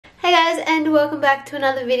guys, and welcome back to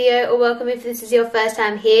another video, or welcome if this is your first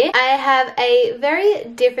time here. I have a very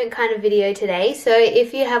different kind of video today. So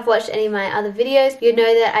if you have watched any of my other videos, you know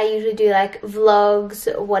that I usually do like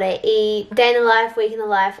vlogs, what I eat, day in the life, week in the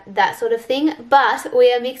life, that sort of thing. But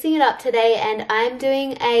we are mixing it up today and I'm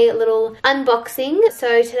doing a little unboxing.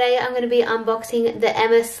 So today I'm going to be unboxing the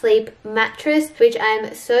Emma Sleep mattress, which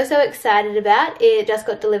I'm so excited about. It just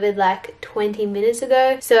got delivered like 20 minutes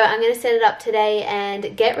ago. So I'm going to set it up today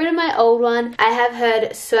and get rid of my old one. I have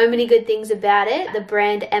heard so many good things about it, the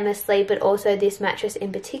brand Emma Sleep, but also this mattress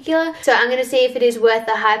in particular. So I'm going to see if it is worth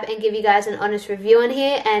the hype and give you guys an honest review on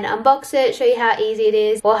here and unbox it, show you how easy it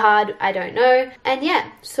is or hard, I don't know. And yeah,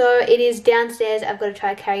 so it is downstairs. I've got to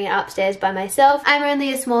try carrying it upstairs by myself. I'm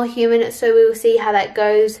only a small human, so we will see how that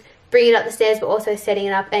goes. Bring it up the stairs, but also setting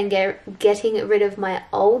it up and getting rid of my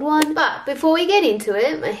old one. But before we get into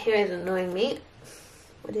it, my hair is annoying me.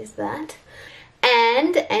 What is that?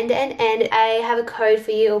 And I have a code for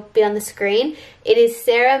you. It'll be on the screen. It is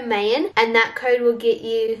SARAHMAYAN, and that code will get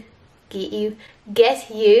you an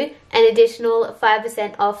additional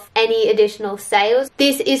 5% off any additional sales.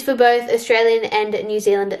 This is for both Australian and New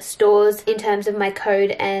Zealand stores in terms of my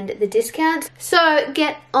code and the discounts. So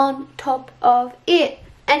get on top of it.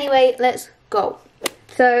 Anyway, let's go.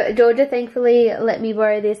 So Georgia thankfully let me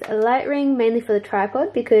borrow this light ring, mainly for the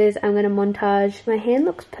tripod, because I'm going to montage. My hand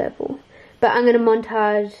looks purple. But I'm going to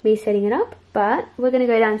montage me setting it up. But we're going to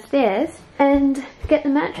go downstairs and get the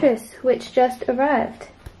mattress, which just arrived.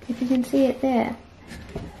 If you can see it there.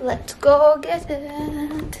 Let's go get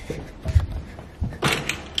it.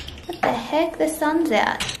 What the heck? The sun's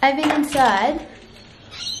out. I've been inside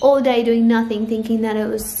all day doing nothing, thinking that it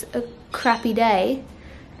was a crappy day.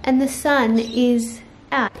 And the sun is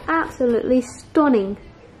out. Absolutely stunning.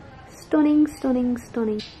 Stunning.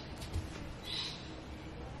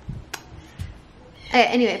 Okay,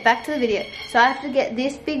 anyway, back to the video. So I have to get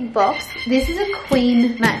this big box. This is a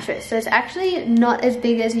queen mattress, so it's actually not as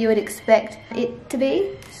big as you would expect it to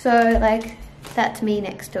be. So like, that's me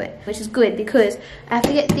next to it, which is good because I have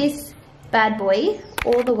to get this bad boy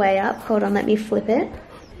all the way up. Hold on, let me flip it.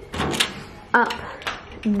 Up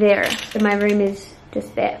there. So my room is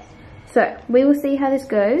just there. So we will see how this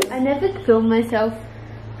goes. I never film myself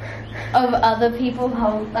of other people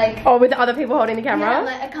hold, like... Oh, with other people holding the camera? Yeah,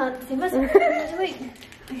 like I can't see myself. What am I doing?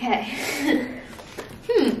 Okay.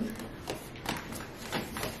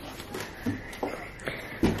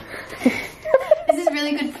 This is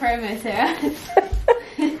really good promo, Sarah.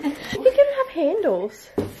 You can have handles.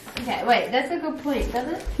 Okay, wait, that's a good point, does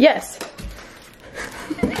it? Yes.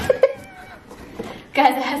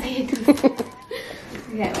 Guys, it has handles.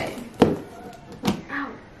 Okay, wait. Ow.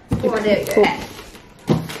 Oh, there we go. Cool. Okay.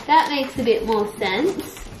 That makes a bit more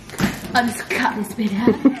sense. I'll just cut this bit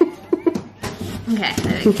out. Okay,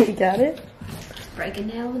 there we go. You got it? Break a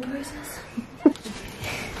nail in the process.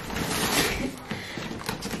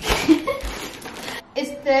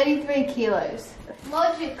 It's 33 kilos.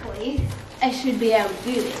 Logically, I should be able to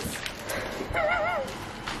do this.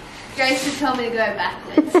 Grace just told me to go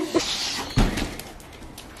backwards.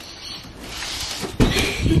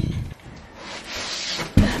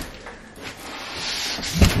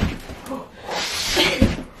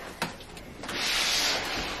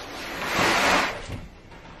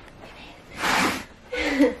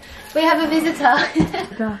 We have a visitor.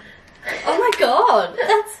 Oh my god,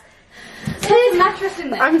 that's a mattress in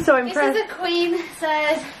there. I'm so impressed. This is a queen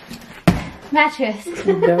size mattress.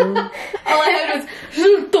 No. All I heard was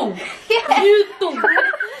Jutung.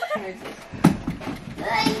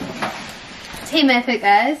 Team effort,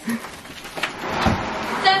 guys.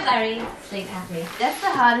 Don't worry, sleep happy. That's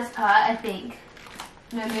the hardest part, I think.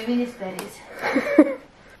 No, moving this bed is.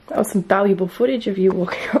 That was some valuable footage of you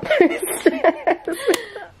walking up those stairs.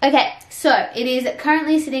 Okay, so it is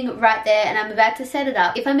currently sitting right there and I'm about to set it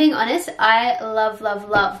up. If I'm being honest, I love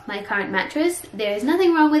my current mattress. There is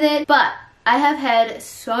nothing wrong with it, but I have heard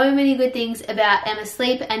so many good things about Emma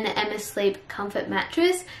Sleep and the Emma Sleep Comfort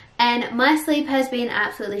mattress. And my sleep has been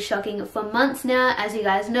absolutely shocking for months now, as you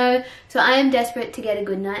guys know. So I am desperate to get a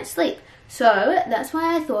good night's sleep. So that's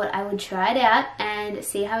why I thought I would try it out and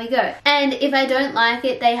see how we go. And if I don't like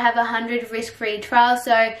it, they have a 100 risk-free trial.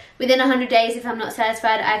 So within 100 days, if I'm not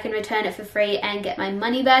satisfied, I can return it for free and get my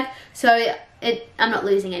money back. So I'm not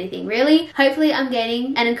losing anything really. Hopefully I'm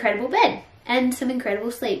getting an incredible bed and some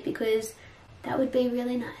incredible sleep, because that would be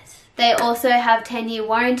really nice. They also have 10-year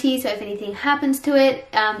warranty, so if anything happens to it,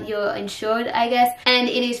 you're insured, I guess. And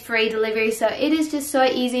it is free delivery, so it is just so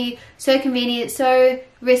easy, so convenient, so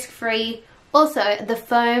risk-free. Also, the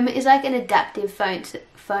foam is like an adaptive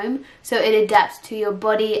foam, so it adapts to your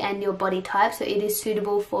body and your body type, so it is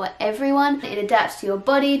suitable for everyone. It adapts to your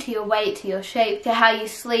body, to your weight, to your shape, to how you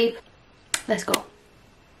sleep. Let's go.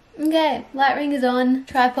 Okay, light ring is on,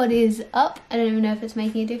 tripod is up. I don't even know if it's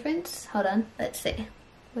making a difference. Hold on, let's see.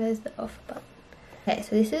 Where's the off button? Okay,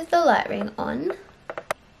 so this is the light ring on.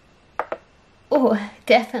 Oh,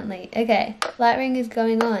 definitely. Okay, light ring is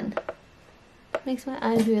going on. Makes my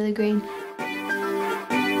eyes really green.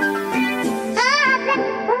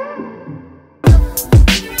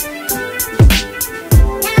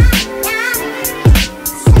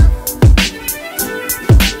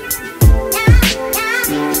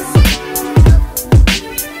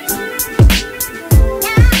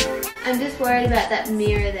 I'm just worried about that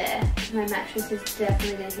mirror there. My mattress is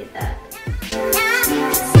definitely going to hit that.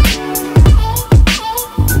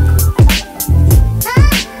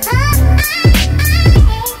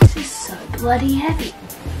 This is so bloody heavy.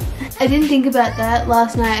 I didn't think about that.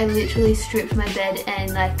 Last night I literally stripped my bed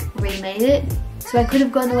and like remade it. So I could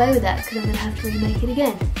have gone away with that because I'm going to have to remake it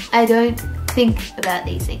again. I don't think about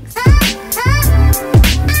these things.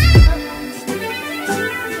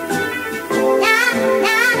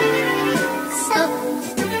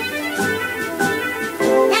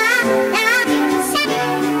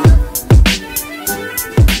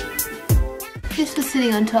 This was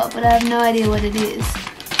sitting on top, but I have no idea what it is.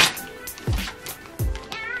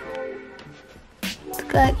 It's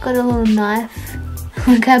got a little knife.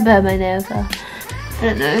 Look how bad my nails are. I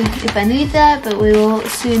don't know if I need that, but we will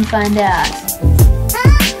soon find out.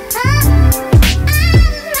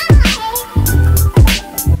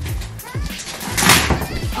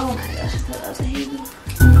 Oh my gosh, I thought that was a heavy.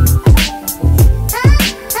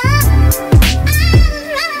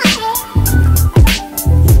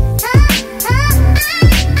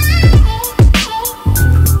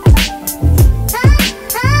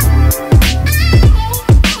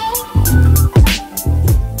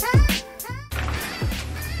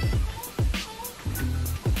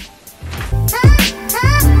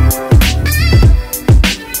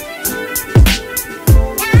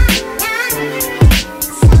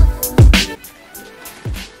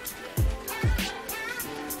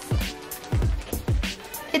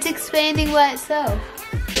 It's expanding by itself.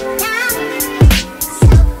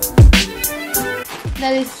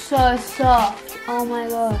 That is so soft. Oh my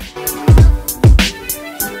gosh.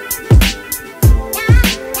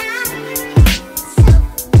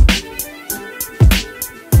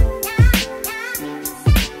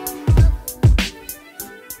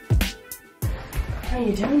 How are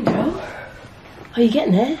you doing, Joe? Are you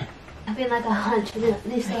getting there? I've been like a hunch with it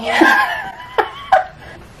this whole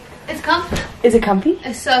It's comfy. Is it comfy?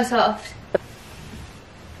 It's so soft.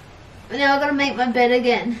 But now I've got to make my bed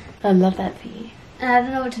again. I love that for you. And I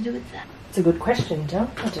don't know what to do with that. It's a good question, Joe.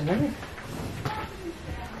 I don't know.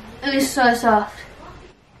 It was so soft.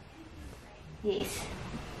 Yes.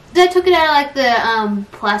 I took it out of like the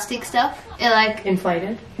plastic stuff. It like...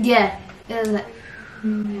 Inflated? Yeah. It was like...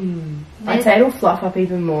 I'd say it'll fluff up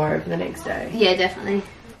even more over the next day. Yeah, definitely.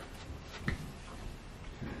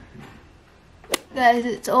 Guys,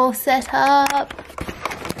 it's all set up.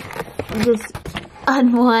 I'm just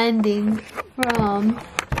unwinding from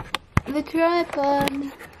the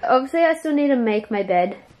tripod. Obviously, I still need to make my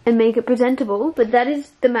bed and make it presentable, but that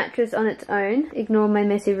is the mattress on its own. Ignore my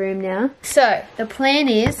messy room now. So, the plan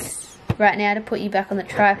is, right now, to put you back on the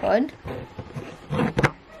tripod.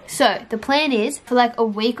 So, the plan is, for like a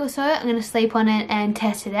week or so, I'm going to sleep on it and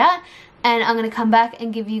test it out. And I'm going to come back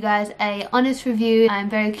and give you guys a honest review. I'm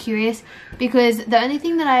very curious because the only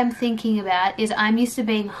thing that I'm thinking about is I'm used to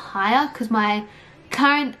being higher because my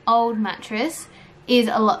current old mattress is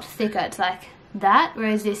a lot thicker. It's like that,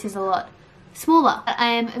 whereas this is a lot smaller. I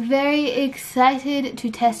am very excited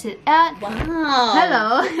to test it out. Wow.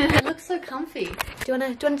 Hello. It looks so comfy. Do you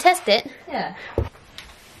wanna test it? Yeah.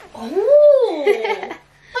 Oh.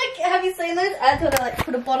 Like, have you seen those ads where they like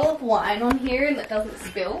put a bottle of wine on here and it doesn't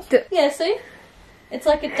spill? Yeah, see? It's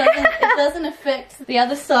like it doesn't affect the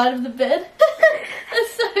other side of the bed.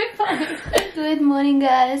 That's so funny. Good morning,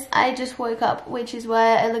 guys. I just woke up, which is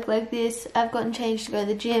why I look like this. I've gotten changed to go to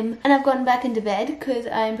the gym and I've gotten back into bed because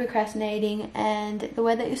I'm procrastinating and the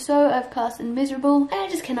weather is so overcast and miserable and I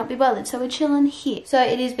just cannot be bothered, so we're chilling here. So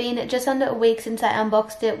it has been just under a week since I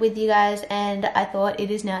unboxed it with you guys and I thought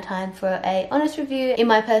it is now time for a honest review. In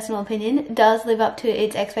my personal opinion, it does live up to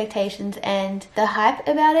its expectations and the hype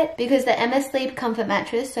about it because the MS Sleep Comfort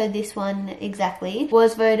mattress, so this one exactly,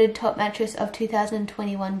 was voted top mattress of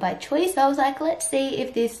 2021 by Choice. I was like, let's see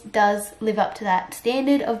if this does live up to that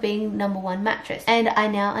standard of being #1 mattress. And I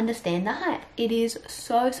now understand the hype. It is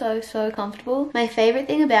so comfortable. My favorite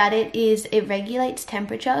thing about it is it regulates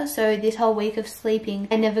temperature. So this whole week of sleeping,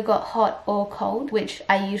 I never got hot or cold, which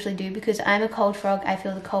I usually do because I'm a cold frog. I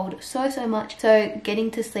feel the cold so much. So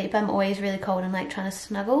getting to sleep, I'm always really cold and like trying to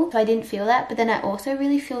snuggle. So I didn't feel that. But then I also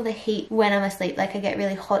really feel the heat when I'm asleep. Like I get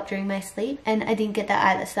really hot during my sleep, and I didn't get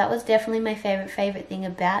that either. So that was definitely my favorite thing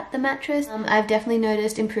about the mattress. I've definitely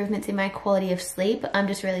noticed improvements in my quality of sleep. I'm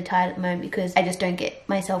just really tired at the moment because I just don't get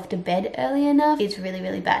myself to bed early enough. It's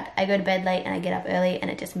really bad. I go to bed late and I get up early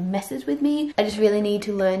and it just messes with me. I just really need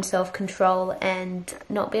to learn self-control and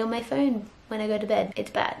not be on my phone when I go to bed.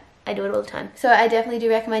 It's bad. I do it all the time. So I definitely do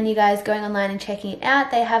recommend you guys going online and checking it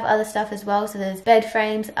out. They have other stuff as well. So there's bed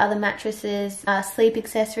frames, other mattresses, sleep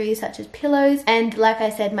accessories such as pillows. And like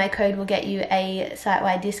I said, my code will get you a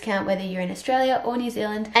site-wide discount whether you're in Australia or New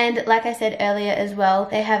Zealand. And like I said earlier as well,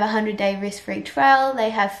 they have a 100-day risk-free trial.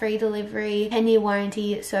 They have free delivery, 10-year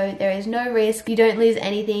warranty. So there is no risk. You don't lose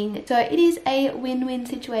anything. So it is a win-win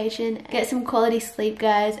situation. Get some quality sleep,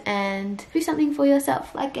 guys, and do something for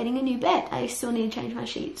yourself, like getting a new bed. I still need to change my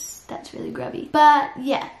sheets. That's really grubby. But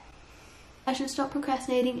yeah, I should stop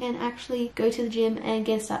procrastinating and actually go to the gym and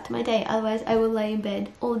get a start to my day. Otherwise, I will lay in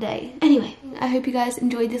bed all day. Anyway, I hope you guys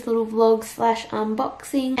enjoyed this little vlog slash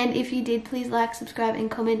unboxing. And if you did, please like, subscribe, and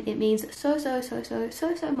comment. It means so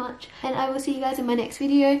much. And I will see you guys in my next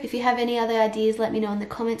video. If you have any other ideas, let me know in the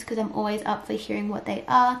comments because I'm always up for hearing what they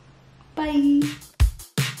are. Bye!